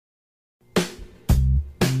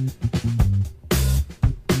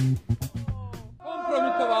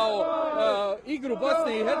kompromitovao igru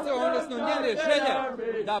Bosne i Hercegovine, odnosno njene želje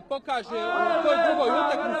da pokaže u toj drugoj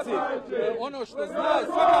utakmici ono što zna,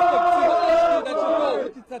 svakako psihološki da će to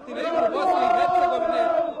uticati na igru Bosne i Hercegovine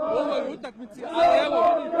u ovoj utakmici, ali evo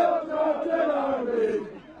vidite,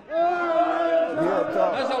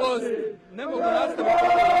 nažalost ne mogu nastaviti.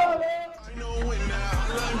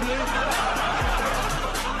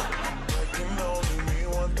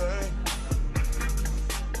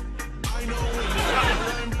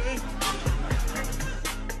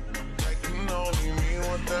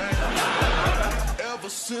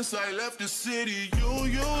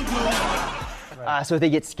 So if they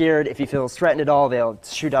get scared, if he feels threatened at all, they'll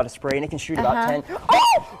shoot out a spray, and it can shoot about 10.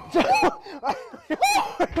 Oh!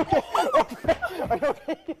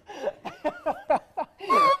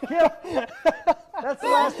 That's the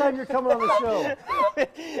last time you're coming on the show.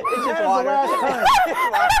 It's just water.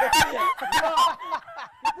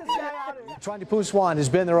 Petrania Pouswan has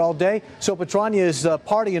been there all day. So Petrania's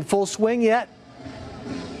party in full swing yet?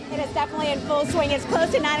 It is definitely in full swing. It's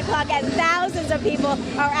close to 9 o'clock and thousands of people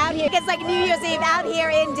are out here. It's like New Year's Eve out here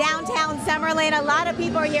in downtown Summerlin. A lot of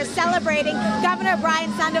people are here celebrating. Governor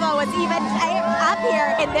Brian Sandoval was even up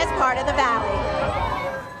here in this part of the valley.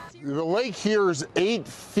 The lake here is 8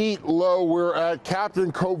 feet low. We're at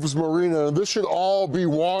Captain Cove's Marina. This should all be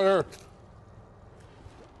water.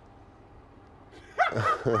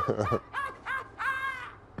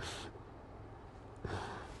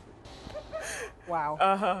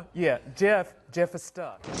 Wow. Yeah, Jeff is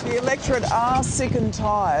stuck. The electorate are sick and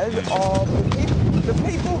tired of the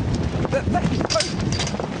people that they don't.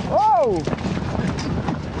 Oh!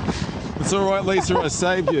 It's all right, Lisa, I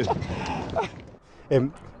saved you.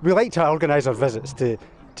 We like to organise our visits to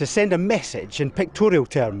send a message in pictorial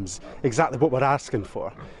terms, exactly what we're asking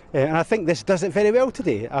for. And I think this does it very well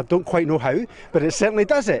today. I don't quite know how, but it certainly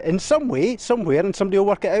does it in some way, somewhere, and somebody will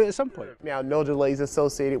work it out at some point. Now, no delays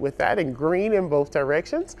associated with that, and green in both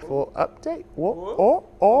directions. Full update. Whoa,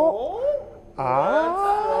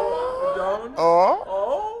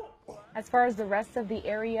 As far as the rest of the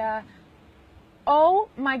area, oh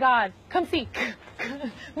my God, come see.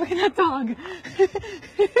 Look at that dog.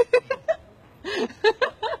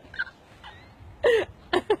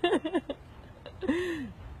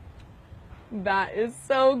 That is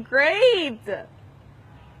so great.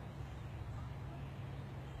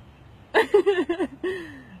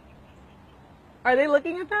 Are they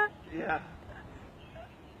looking at that? Yeah.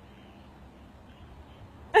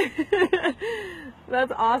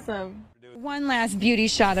 That's awesome. One last beauty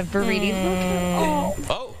shot of Buriti.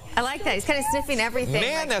 Oh. I like that. He's kind of sniffing everything.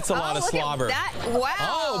 Man, that's a lot of slobber. Wow.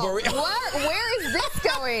 Oh, Where is this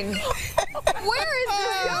going? Where is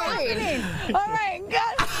this going? Oh my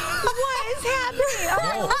God. What is happening?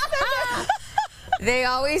 Oh, they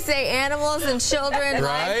always say animals and children,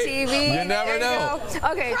 right? live TV. You never know.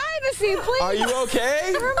 Go. Okay. Privacy, please. Are you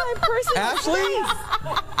okay? You're my personal Ashley?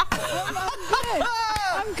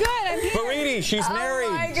 I'm good. I'm here. Buriti, she's married.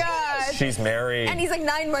 Oh my gosh. She's married. And he's like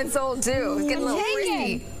 9 months old too. He's getting a little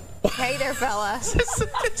frisky. Hey there, fella.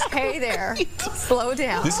 Hey there. Slow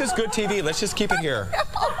down. This is good TV. Let's just keep it here.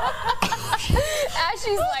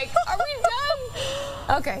 Ashley's like, are we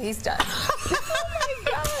done? Okay, he's done. Oh my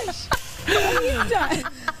gosh. He's done.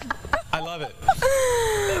 I love it.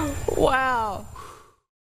 Wow.